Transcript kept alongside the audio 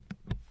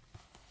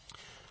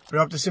We're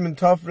up to Siman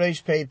Tov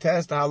Reish Pei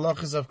Tes, the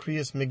halachas of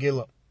Kriyas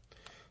Megillah.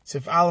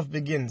 Sif Aleph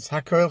begins,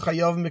 HaKoil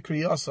Chayovim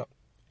B'Kriyasa.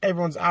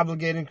 Everyone's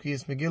obligated in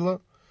Kriyas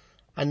Megillah.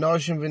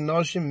 Anoshim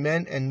v'noshim,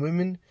 men and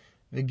women,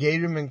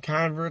 v'gerim and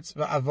converts,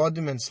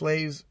 v'avodim and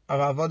slaves,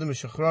 v'avodim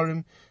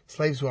v'shachrorim,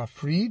 slaves who are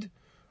freed,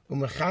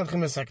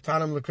 u'mechanchem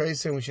esaktanim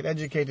l'kreisa, and we should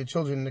educate the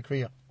children in the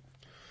Kriya.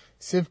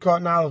 Sif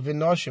Kot Nal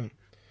v'noshim,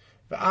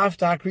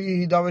 v'afta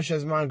HaKriya hidavish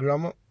ezman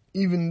grama,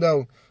 even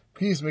though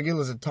Kriyas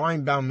Megillah is a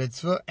time-bound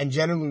mitzvah, and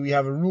generally we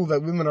have a rule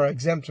that women are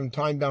exempt from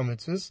time-bound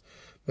mitzvahs,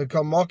 but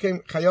kol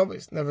mokem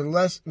chayovis,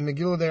 nevertheless, in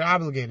Megillah they're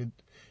obligated.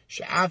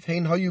 She'af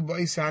hein hayu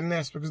ba'isa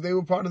hanes, because they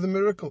were part of the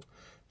miracle.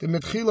 The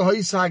mitchila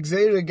ha'isa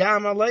ha'gzeira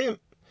gam aleim,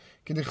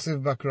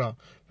 k'dichsiv bakra,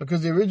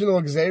 because the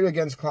original gzeira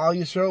against Klal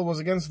Yisrael was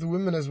against the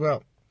women as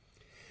well.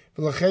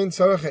 V'lachein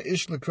tzarech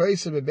ha'ish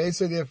l'kreisa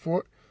bebeisa,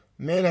 therefore,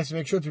 man has to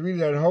make sure to read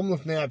it at home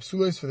l'fnei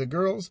apsules for the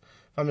girls,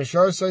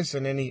 v'amishar sois,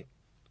 and any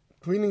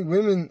cleaning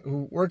women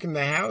who work in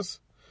the house.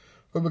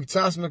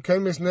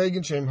 Mishabur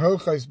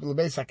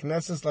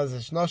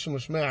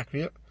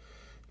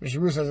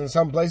says in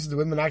some places the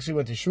women actually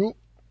went to shul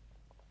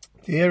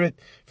to hear it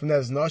from the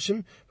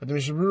Nashim, but the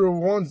Mishabur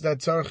warns that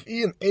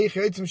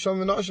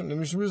the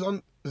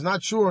Mishabur is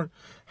not sure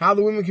how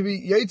the women can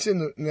be yaitz in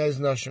the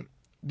Nashim.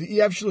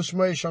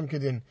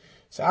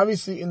 So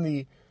obviously in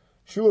the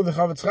shul of the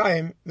Chavetz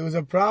Chaim there was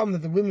a problem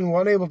that the women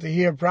weren't able to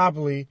hear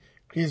properly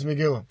Kriyas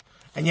Megillah.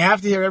 And you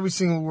have to hear every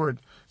single word.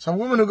 So a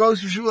woman who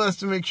goes to shul has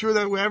to make sure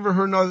that wherever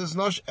her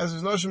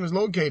nashim is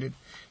located,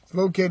 it's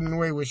located in a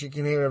way where she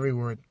can hear every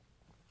word.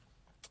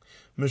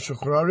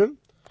 Mishuchrarim,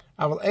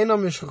 aval ena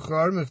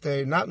mishuchrarim, if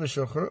they're not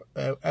mishuchrar,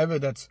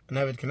 eved, that's an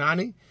eved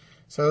kanani,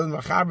 so the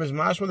machaber is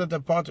mashma that they're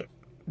potter.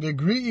 The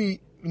grei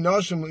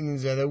nashim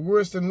means they're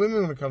worse than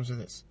women when it comes to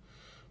this.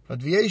 But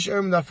v'yesh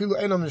erm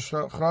dafilu ena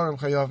mishuchrarim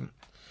chayavim,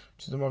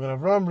 which is the Magen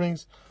Avraham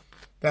brings,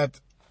 that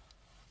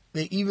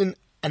they even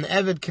an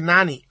Eved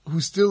Kanani,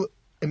 who's still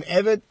an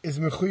Eved, is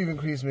Mechuyev in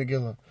Kriyas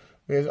Megillah.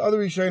 Whereas other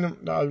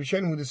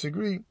Rishonim who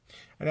disagree,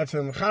 and that's the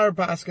Mechar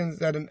Paskins,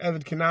 that an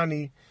Eved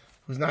Kanani,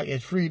 who's not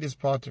yet freed, is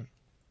Potter.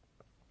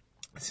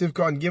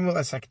 Sivka and Gimel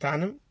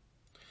Asaktanim.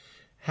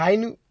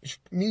 Hainu,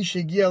 Mi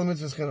Shegia al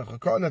Mitzvahs Chinuch. A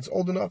cotton that's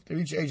old enough to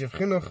reach the age of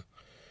Chinuch,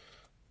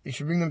 you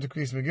should bring them to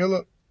Kriyas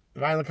Megillah.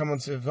 Vayin come on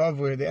Sivav,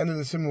 where at the end of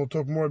the Simon we'll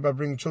talk more about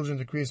bringing children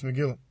to Kriyas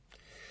Megillah.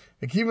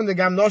 The Kivan the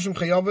Gam Noshim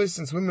Chayavis,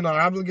 since women are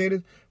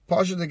obligated,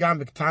 Pasha the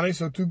Gam Bektani,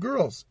 so two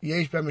girls.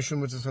 Yesh Ben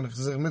Mishum Mitzvah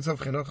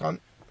Chinuch,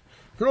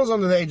 girls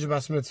under the age of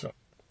Bas Mitzvah.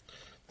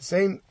 The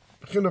same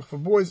Chinuch for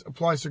boys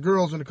applies to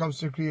girls when it comes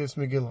to Kriyas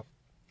Megillah.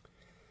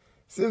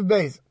 Siv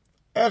Beis,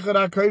 Echad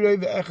HaKorei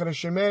ve'Echad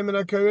HaShemei min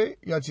HaKorei,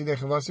 Yatzidei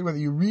Chavasi, whether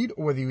you read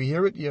or whether you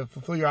hear it, you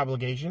fulfill your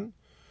obligation.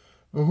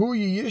 V'hu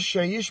yiyish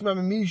she'yishma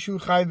mishu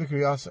chai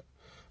b'kriyasa.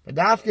 But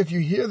after if you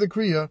hear the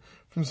Kriya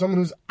from someone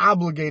who's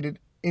obligated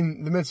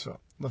in the mitzvah.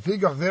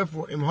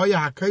 Therefore,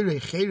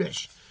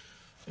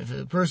 if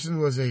a person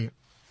was a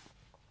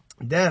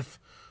deaf,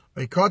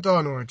 a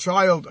katan, or a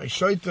child, a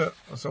shaita,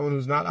 or someone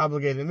who's not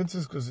obligated in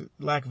mitzvahs because of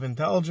lack of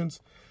intelligence,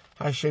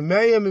 if you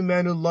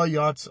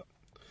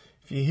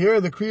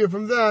hear the kriya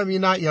from them, you're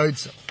not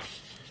yaitza.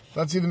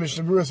 Let's see the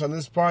Mishnah Berurah on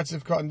this part.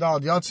 Sivkot and Dal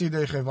Yatsi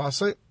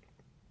Dechevase.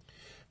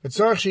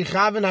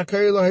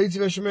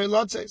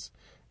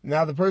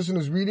 Now the person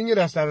who's reading it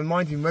has to have in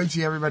mind to be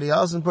mitzi everybody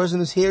else, and the person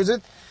who hears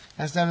it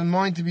has to have in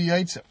mind to be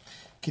yaitza.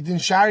 Kedin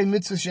shari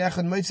mitzvah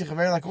she'echad mitzi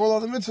chaver, like all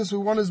other mitzvahs,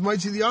 where one is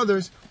mitzi the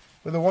others,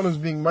 where the one who's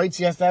being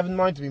mitzi has to have in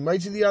mind to be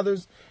mitzi the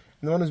others,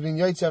 and the one who's being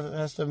yaitza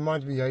has to have in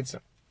mind to be yaitza.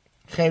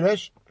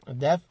 Cheresh, a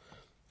deaf,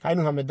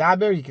 hainu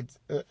hamedaber, he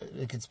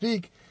could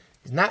speak,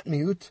 he's not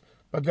mute,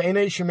 but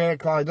ve'enei shemer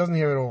klal, he doesn't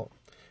hear it all.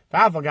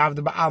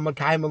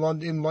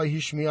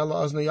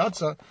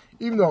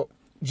 Even though,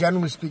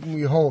 generally speaking,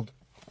 we hold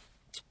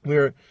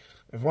where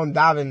if one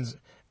davens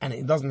and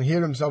he doesn't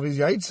hear himself, he's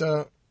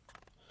yaitza.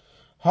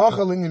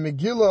 Hachal in the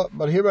Megillah,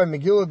 but here by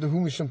Megillah, the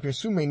Humisham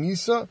Persume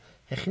Nisa,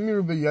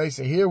 Hechmiru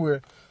B'Yaisa, here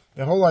where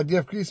the whole idea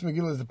of Kriyas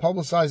Megillah is the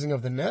publicizing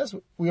of the Nes,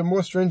 we are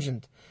more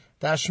stringent.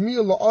 That it's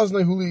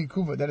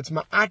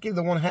ma'akiv,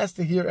 the one has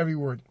to hear every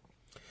word.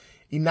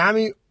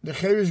 Inami, the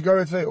Cherish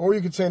Garet, or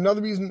you could say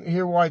another reason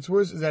here why it's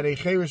worse is that a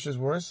Cherish is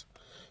worse.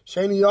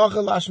 Shani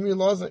Yachal Lashmi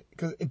Lozna,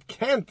 because it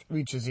can't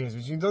reach his ears,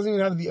 it doesn't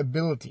even have the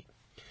ability.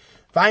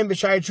 Fine,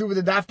 b'shai tshuva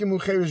the dafke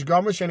mucherish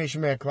gomer shenei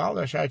shemer klal.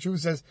 The shai tshuva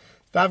says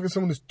dafke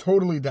someone who's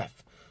totally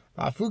deaf.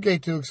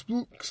 Lafuke to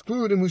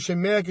exclude him who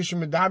shemer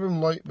k'shemedabrim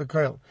loy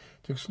b'koil.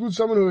 To exclude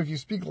someone who, if you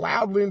speak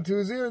loudly into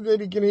his ear,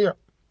 that he can hear.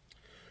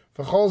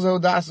 V'chol zehu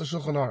das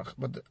l'shulchan aruch.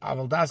 But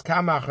aval das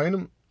kama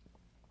achonim.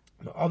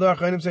 The other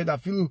achonim say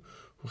dafilu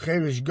hu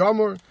cherish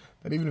gomer,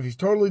 that even if he's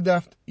totally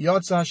deaf,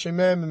 yotza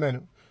hashemer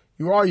memenu.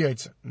 You are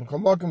yotza. M'kol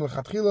makom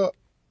l'chatchila.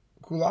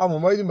 But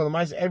the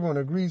mice, everyone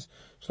agrees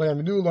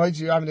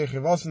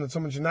that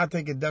someone should not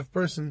take a deaf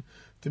person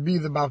to be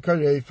the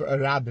Balkarei for a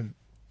rabbin.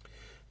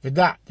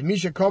 The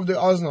Misha Kovde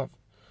Oznov,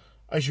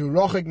 Ashu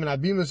Rochik min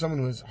Abima, someone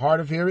who is hard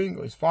of hearing,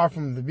 or is far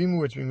from the Bimu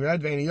where it's being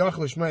read, and he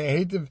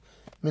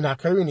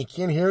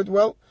can't hear it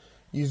well.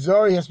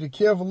 Yizar, he has to be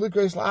careful.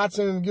 Likreis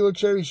la'atzim and Megillah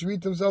ksher, he should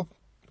read himself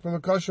from a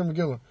kosher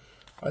Megillah.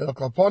 Ayel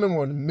kalponim,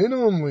 or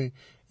minimally,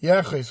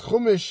 yeches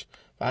chumish,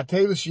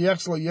 v'atevis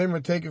sheyechsel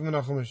yemer takev min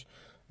ha-chumish.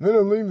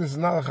 Minimally, this is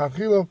not a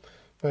chavchila,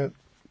 but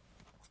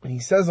when he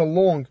says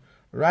along,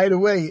 right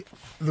away,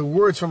 the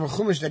words from a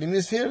chumish that he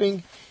missed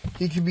hearing,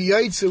 he could be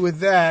yaitze with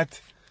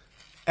that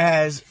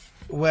as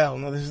well.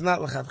 Now, this is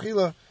not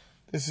l'chatchila,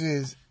 this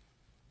is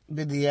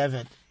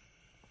b'di'evet.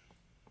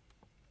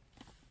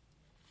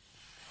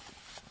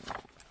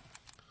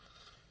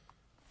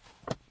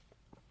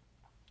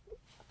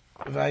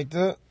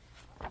 Weiter.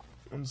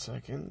 One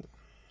second.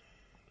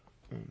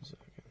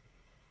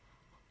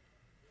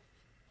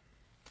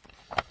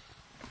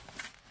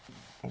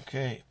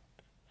 Okay.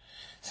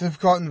 Sif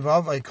cotton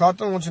vav. I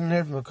cotton. What you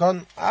hear from a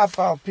cotton?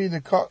 Afal p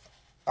the cotton.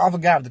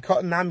 Afagav the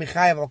cotton. Nam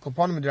bichayev al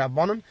kaponim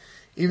midrabanim.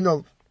 Even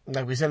though,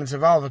 like we said in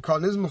Seval, the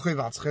cotton is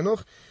mechuyev al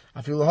tzchinuch.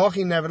 I feel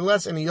hachi.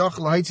 Nevertheless, any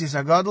yochel haitzis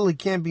agadol. He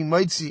can't be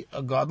mitzi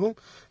agadol.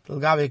 The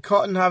gav a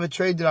cotton have a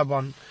trade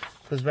drabanim.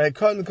 Because by a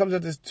cotton comes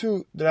out there's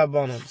two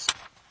drabanams.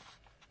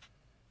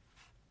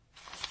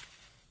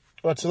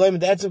 But Sulaim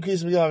the etzem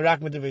kiyus Megillah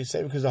rak mit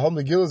say because the whole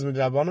Megillah is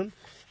midrabanan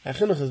and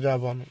chinuch is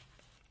drabanan.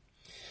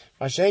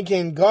 Mashen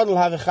kein gadol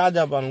have a chad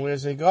drabanan,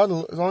 whereas a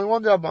gadol is only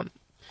one drabanan.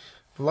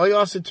 V'lo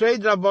yasa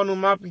trade drabanan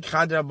mapik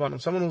chad drabanan.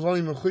 Someone who's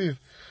only mechuyev,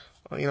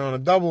 on a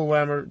double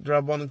whammer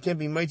drabanan can't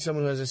be made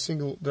someone who has a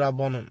single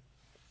drabanan.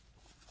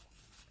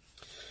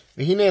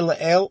 V'hinei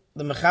le'el,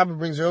 the Mechaber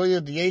brings earlier,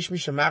 the yesh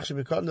misha machshe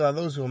b'katan, there are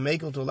those who will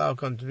make to allow a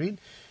katan to read,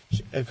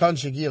 a katan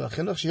shegil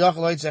chinuch, sheyachal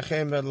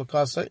haitzechem b'ed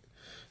l'kasei,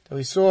 that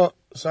we saw,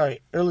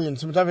 earlier in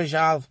Tzimatav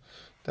Shalv,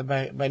 that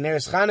by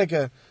Neres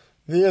Chanukah,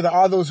 there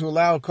are those who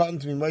allow a cotton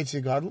to be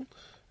Moitzi Gadol,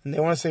 and they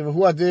want to say, V'hu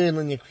adir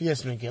l'nya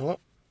kriyas Megillah,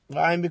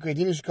 v'ayim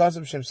b'kreidinu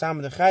shkasav shem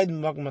sam d'chayid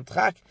m'makom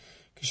matchak,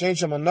 k'shein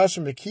shem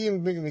anoshim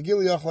b'kiyim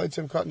Megillah yachal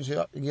haitzem cotton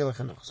shegil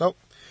chinuch. So,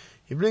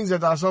 he brings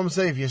that some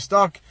say, if you're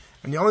stuck,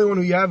 and the only one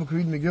who you have who can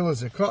read Megillah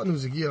is a cotton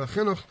who's a gil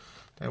chinuch,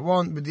 that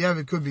one, but the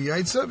other could be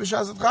Yaitza,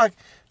 b'shas atchak,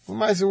 we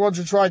might say, one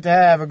should try to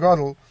have a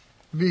Gadol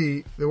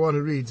be the one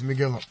who reads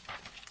Megillah.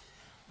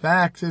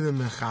 Back to the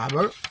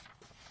Mechaber.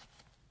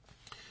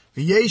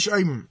 V'yesh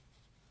oimim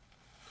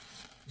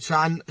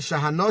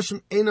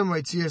shahanoshim einam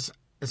moitzias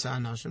es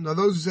hanoshim. Now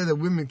those who say that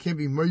women can't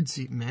be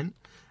moitzi men.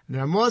 And the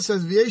Ramah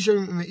says v'yesh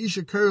oimim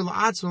me'isha karu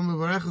la'atzma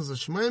mevarechas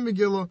l'shmaya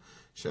Megillah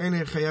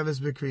she'enei chayaves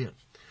b'kriyah.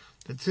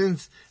 That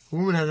since a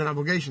woman has an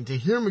obligation to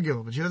hear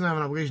Megillah, but she doesn't have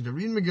an obligation to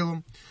read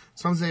Megillah,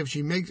 some say if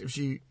she makes her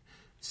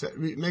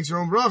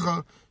own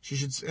bracha, she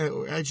shouldn't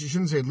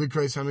say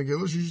likreis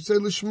ha-Megillah, she should say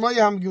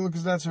l'shmaya ha-Megillah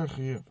because that's her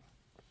chiyuv.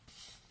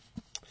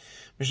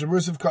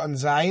 Mishabursiv cotton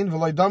zayin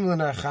v'loy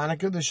damlin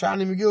Chanukah the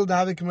shani Megillah to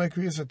have it k'may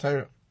kriyas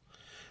HaTorah.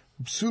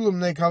 Psulim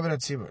nei kavod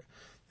hatzibur.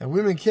 That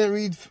women can't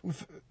read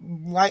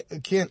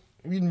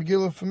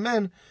Megillah for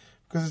men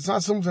because it's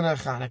not something at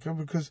Chanukah,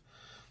 because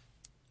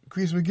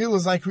kriyas Megillah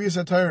is like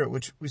kriyas HaTorah,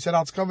 which we said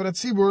out kavod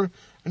hatzibur,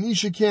 and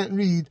Isha can't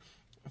read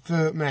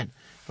for men.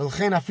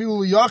 V'lchein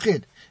afilu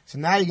yachid. So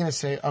now you're going to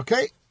say,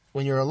 okay,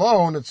 when you're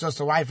alone, it's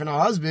just a wife and a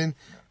husband,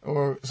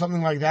 or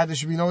something like that, there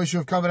should be no issue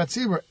of kavod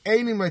hatzibur.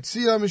 Eini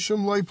maitzia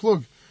mishum loy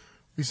plug.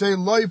 We say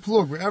loy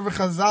plug wherever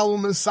Chazal will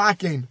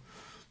misakein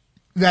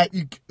that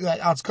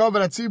als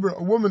kavod hatzibur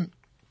a woman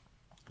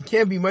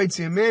can't be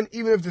mitzia a man,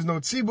 even if there's no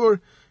tzibur,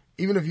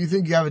 even if you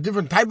think you have a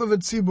different type of a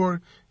tzibur.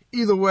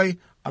 Either way,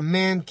 a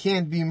man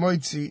can't be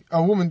mitzi.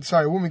 A woman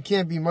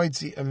can't be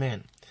mitzi a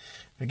man.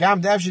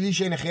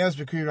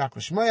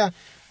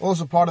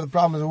 Also, part of the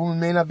problem is a woman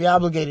may not be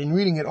obligated in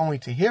reading it, only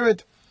to hear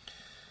it.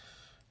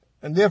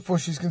 And therefore,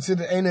 she's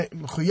considered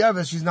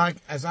mechuyeves. She's not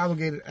as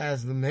obligated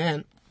as the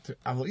man. But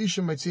one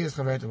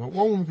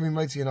woman can be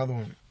mitzi another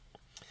woman.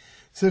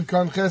 Siv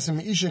kan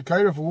chesem isha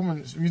kaira, if a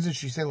woman reads it,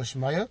 she say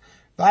l'shmaya.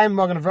 V'ayim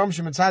magen avram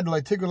shemitzad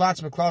l'ay tigur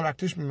latz meklal rak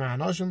tishma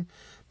me'anoshim.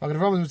 Magen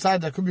avram is mitzad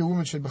that could be a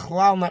woman should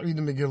b'chlal not read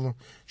the Megillah.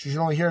 She should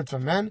only hear it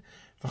from men.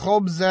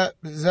 V'chol b'zeh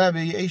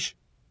b'yesh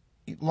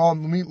law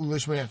l'mit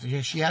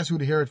l'shmaya. She has who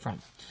to hear it from.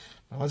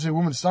 Now, let's say a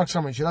woman's stuck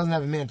somewhere and she doesn't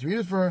have a man to read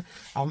it for her.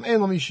 Al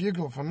ein l'mi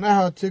sheyikol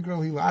faneha tigur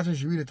hi la'atzah,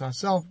 she read it to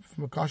herself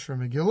from a kosher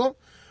Megillah.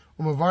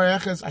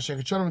 U'mavar asher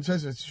k'tshonu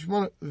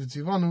mitzvah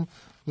v'tzivanu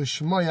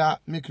l'shmoya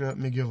mikra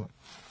Megillah.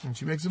 And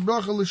she makes a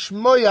bracha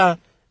l'shmoya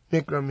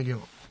mikra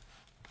Megillah.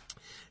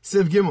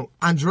 Siv Gimel,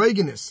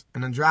 androgynous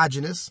and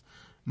androgynous.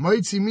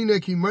 Maitzi mina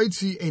ki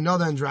maitzi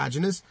another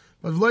androgynous.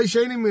 But v'loi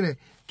sheini mina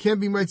can't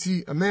be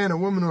maitzi a man, a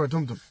woman, or a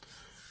tumtum.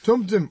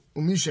 Tumtum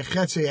umisha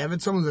chetze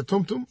evet. Someone's a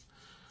tumtum.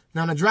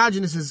 Now, an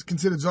androgynous is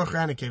considered zocher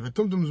and a kev.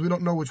 Tumtums, we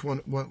don't know which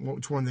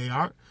one they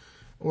are.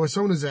 Or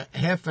someone who's a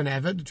half an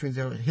evet, which means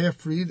they're half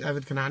freed,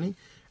 evet kanani.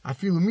 I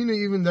feel lumina,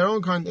 even their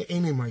own kind, they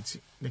ain't a maitzi.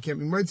 They can't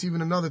be maitzi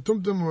even another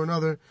tumtum or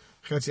another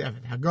chetze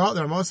evet. Hagal,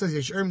 the Ramah says,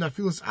 yesherim da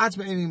filos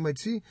atzma ain't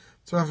maitzi.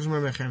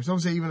 Some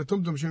say even a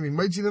tumtum shouldn't be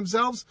maitzi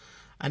themselves,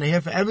 and a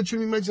half an evet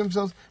shouldn't be maitzi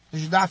themselves. They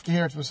should have to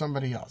hear it from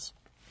somebody else.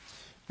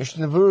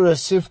 Mishnevura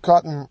sif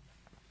cotton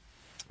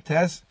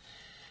test.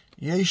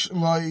 Yesh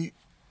loy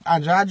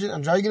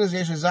androgynous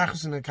yesh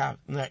zachus in the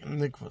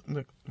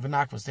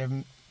v'nakvos. They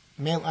have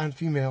male and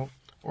female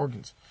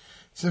organs.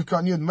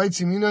 Sivkan Yud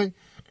Maitzi Minoi,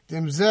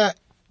 Dem Zeh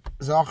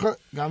Zacher,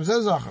 Gam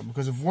Zeh Zacher.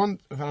 Because if an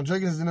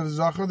androgynous is in of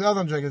Zacher, the other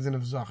androgynous is in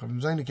of Zacher. If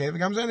Zayin Keva,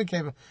 Gam Zayin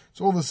Keva. It's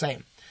all the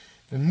same.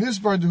 The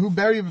Nisbar, who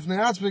bury b'fnei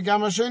atzma,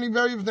 Gam Hasheni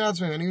bury b'fnei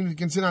atzma. And even if you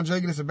consider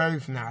androgynous a bury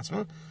b'fnei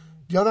atzma,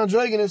 the other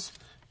androgynous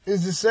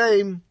is the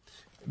same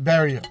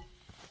barrier.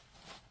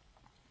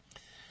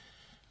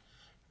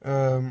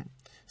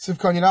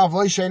 Sivkan Yirav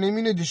Loi Sheni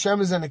Mina, the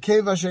Shem is in a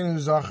cave, Hasheni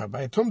is Zacher.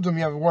 By a Tumtum,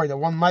 you have a worry that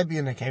one might be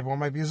in a cave, one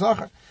might be a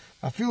Zacher.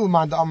 Even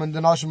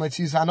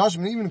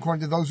according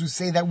to those who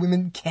say that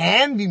women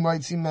can be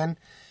Moitzi men,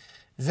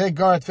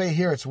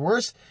 here it's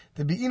worse.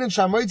 Because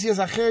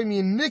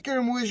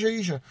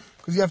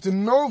you have to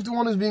know if the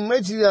one is being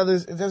Moitzi, the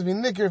others, it has to be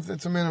Nicker if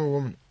it's a man or a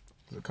woman.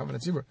 It's a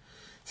covenant zibur.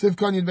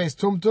 Sivkan Yud Beis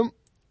Tumtum,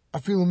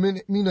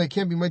 Afilu Mina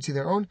can't be Moitzi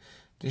their own.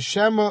 The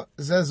Shema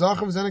Zeh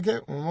Zacher is in a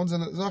cave, one's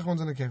in a Zacher, one's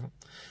in a cave.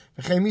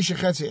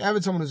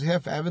 Someone who's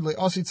half Eved, like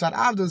Osi Tzad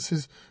Avdus,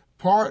 is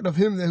part of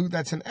him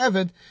that's an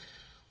Eved.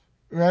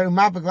 Right,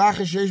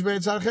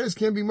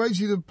 can't be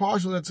mighty the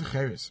partial that's a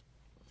cheres.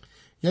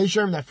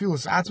 Yeshem that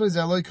feels atzma is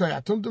eloi koy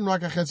atumtum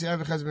rak achetzi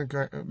evechez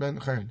ben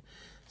cheren.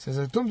 Says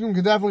that tumtum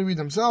can definitely read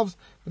themselves,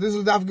 but this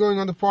is definitely going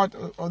on the part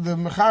of the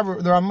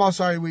mechaber, the Ramah.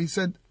 Sorry, we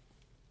said.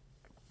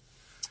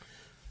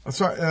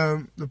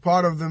 The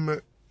part of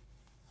the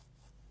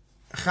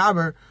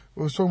mechaber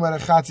was talking about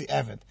a chatzi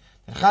eved.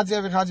 The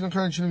chatzi eved, chatzi ben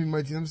cheren shouldn't be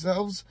mighty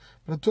themselves,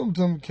 but a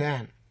tumtum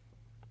can.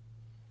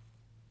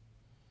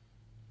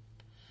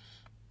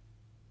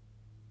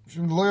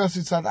 Okay,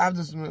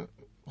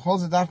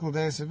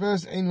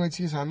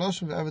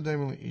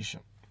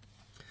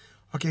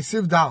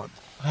 Siv Dalet.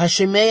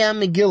 Hashemeya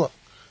Megillah.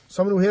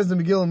 Someone who hears the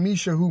Megillah,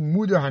 Misha, who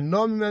muder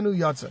hanam menu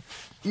yatsa.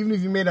 Even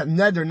if you made a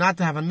neder not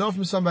to have enough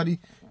from somebody,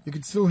 you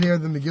could still hear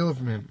the Megillah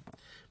from him.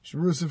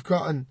 Shurusif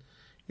Katan.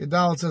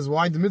 Dalet says,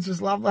 why the mitzvah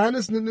is lav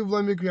lahanis nidnu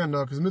v'lay mikri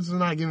hana? Because mitzvah is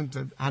not given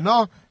to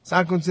hana. It's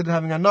not considered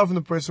having enough from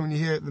the person when you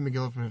hear the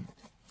Megillah from him.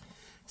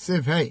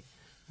 Siv, hey.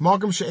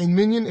 Malcolm she'ein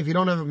minyan, if you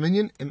don't have a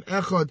minyan, im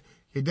echad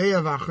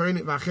yedeya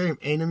v'acherim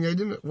einam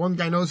yedim, one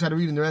guy knows how to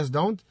read and the rest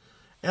don't.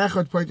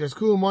 Echad poiter is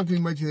kulam, one can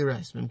be mighty the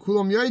rest. Im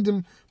kulam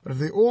yedim, but if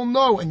they all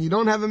know and you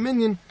don't have a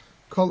minyan,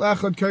 kol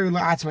echad kari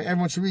la'atzmai,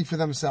 everyone should read for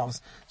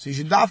themselves. So you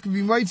should dafka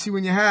be mighty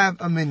when you have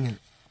a minyan.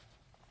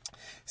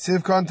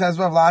 Siv kon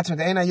tazvav la'atzmai,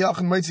 the eina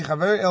yachin mighty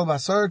chaver el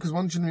basar, because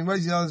one shouldn't be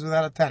mighty, the other is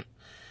without a tent.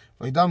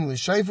 V'idam li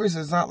shayfer,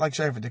 so it's not like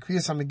shayfer. The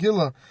kriyas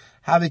ha-megillah,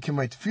 how they can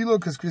make tefillah,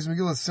 because kriyas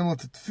megillah is similar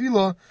to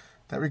tefillah,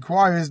 that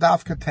requires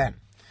dafka 10.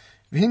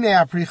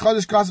 V'hinei pri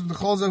chodesh kasav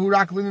d'chol zehu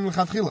rak linim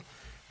l'chatchila.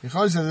 Pri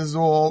chodesh says this is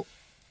all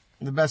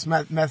the best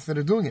method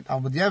of doing it.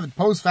 Al b'diavad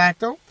post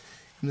facto,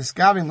 in the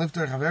skavin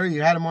lifter chaveri,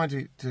 you had in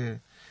mind to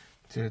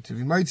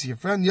be mighty your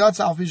friend. Yatsa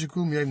al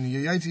fishakum yevni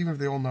yayitz, even if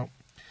they all know.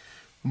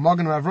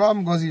 Magen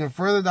Ravram goes even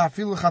further.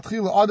 Da'afil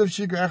l'chatchila adav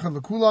shikar echad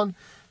l'kulan.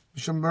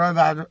 B'shem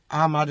b'rav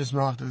am hadis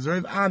malach. The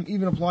Zerav am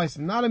even applies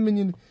to not a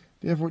minion.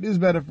 Therefore, it is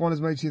better if one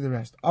is mighty the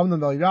rest. Avnam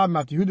b'al yirab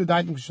ma'at Yehuda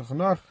daitim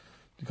k'shachanach.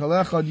 But then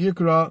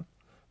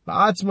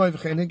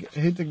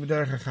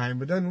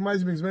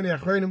Umayz brings many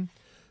achronim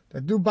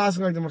that do pass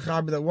like the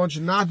mechaber that one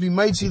should not be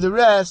mighty the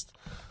rest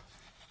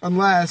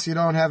unless you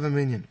don't have a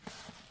minyan.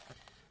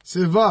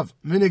 Sivav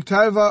minik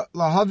tova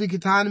lahavi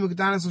ketanim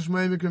uketanis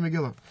l'shmei mikra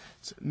megillah.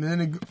 It's a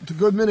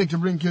good minik to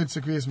bring kids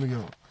to Kriyas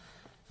Megillah.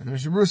 And the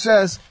Mishnah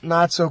says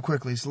not so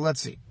quickly. So let's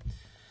see.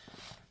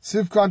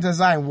 Sivkon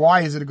Tezayin,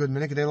 why is it a good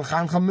minik?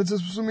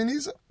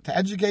 To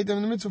educate them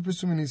in the mitzvah of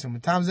Pesumei Nisan.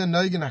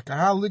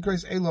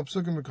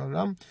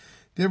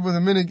 Therefore, the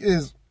minik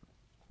is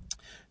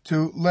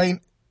to lay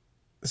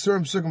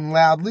certain psukim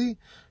loudly,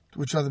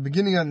 which are the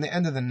beginning and the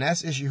end of the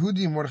nest. Ish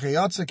Yehudi Mordechai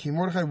Yatsa Ki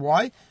Mordechai.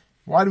 Why?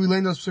 Why do we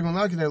lay those psukim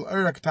loudly?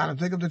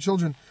 Take up the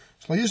children.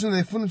 They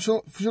shouldn't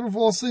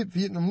fall asleep.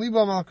 They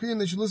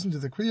should listen to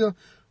the kriya.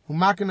 Who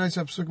makanites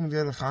up psukim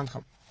together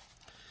chancham.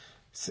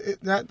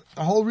 That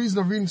the whole reason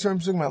of reading certain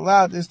psukim out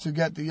loud is to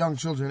get the young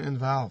children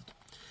involved.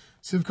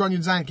 Sivkon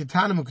Yudzayin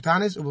Ketanim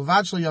Uketanis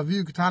Ubavad Shal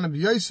Yaviu Ketanim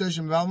B'Yosesh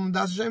and Valvam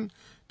Das Hashem.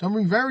 Don't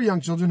bring very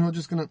young children who are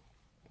just going to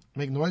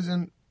make noise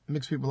and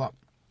mix people up.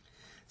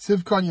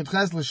 Sivkon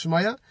Yudches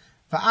L'Shmaya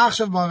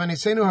Va'achshav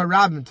Ba'Vanisenu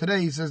Harabim.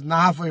 Today he says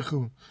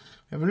Nahafayichu. We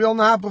have a real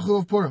Nahafayichu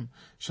of Purim.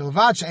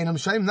 Shalvad She'enam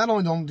Shem. Not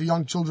only don't the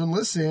young children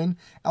listen,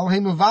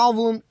 Elohim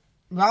Valvam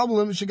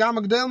Shagam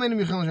Agdel Menim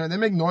Yichel. They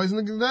make noise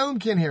and the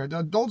Gdelim can't hear. The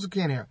adults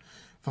can't hear.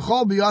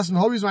 V'chol B'Yas and the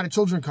whole reason why the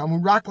children come.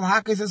 Who Rakal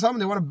Hakai says something.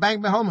 They want to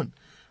bang Behaman.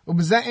 The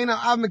father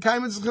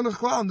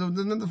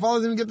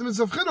doesn't even get the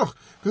mitzvah of chinuch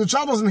because the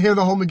child doesn't hear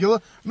the whole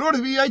Megillah. In order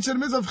to be yaitza the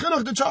mitzvah of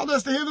chinuch, the child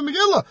has to hear the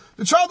Megillah.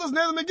 The child doesn't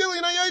hear the Megillah,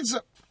 you're not yaitza.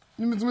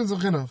 The mitzvah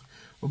of chinuch.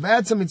 Therefore,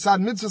 it's a mitzvah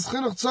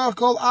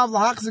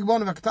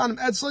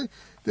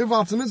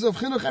of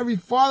chinuch. Every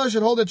father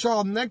should hold their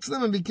child next to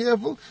them and be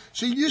careful.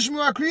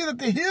 That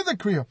they hear the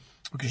kriya.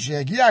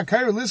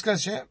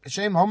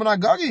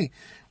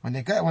 When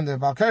the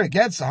Balkari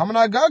gets the Haman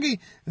Agagi,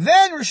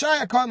 then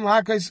Rishaya Cotton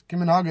Lakais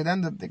Kiminaga,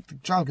 then the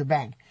child could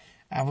bang.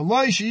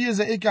 Avaloi she is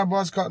a Ikar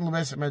Boss Cotton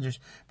Lebes Medrash.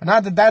 But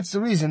not that that's the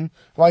reason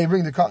why you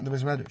bring the cotton to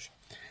Bes Medrash.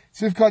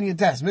 Sivkan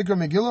Yates, Mikra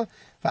Megillah.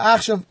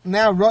 Fa'achshav,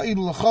 now Ra'id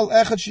l'chol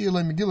echad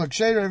she'ilay Megillah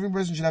ksheira. Every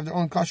person should have their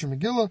own kosher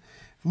Megillah.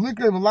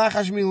 V'likra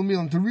b'lachash mil mil,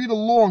 and to read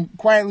along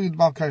quietly with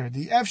Bal Kaira.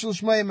 The Efshel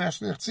Shmaya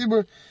Mashliach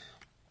Tzibur.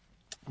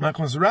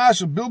 Makmas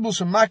Rash, Bilbul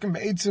Shemakim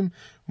Be'etzim,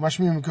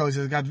 Mashmim Mekos.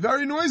 It got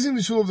very noisy in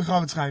the shul of the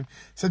Chavetz Chaim.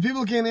 Said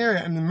people can't hear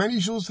it, and in many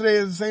shuls today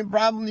have the same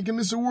problem. You can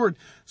miss a word.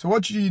 So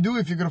what should you do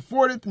if you can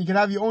afford it? And you can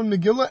have your own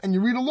Megillah and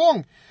you read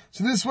along.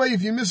 So this way,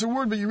 if you miss a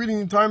word, but you're reading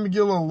the entire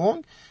Megillah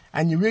along,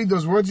 and you read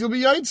those words, you'll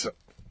be Yaitza.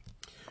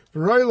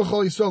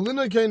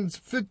 It's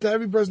fit to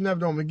every person to have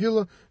their own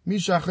Megillah.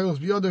 Misha Chelos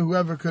B'yoda,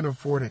 whoever can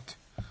afford it.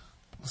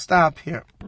 We'll stop here.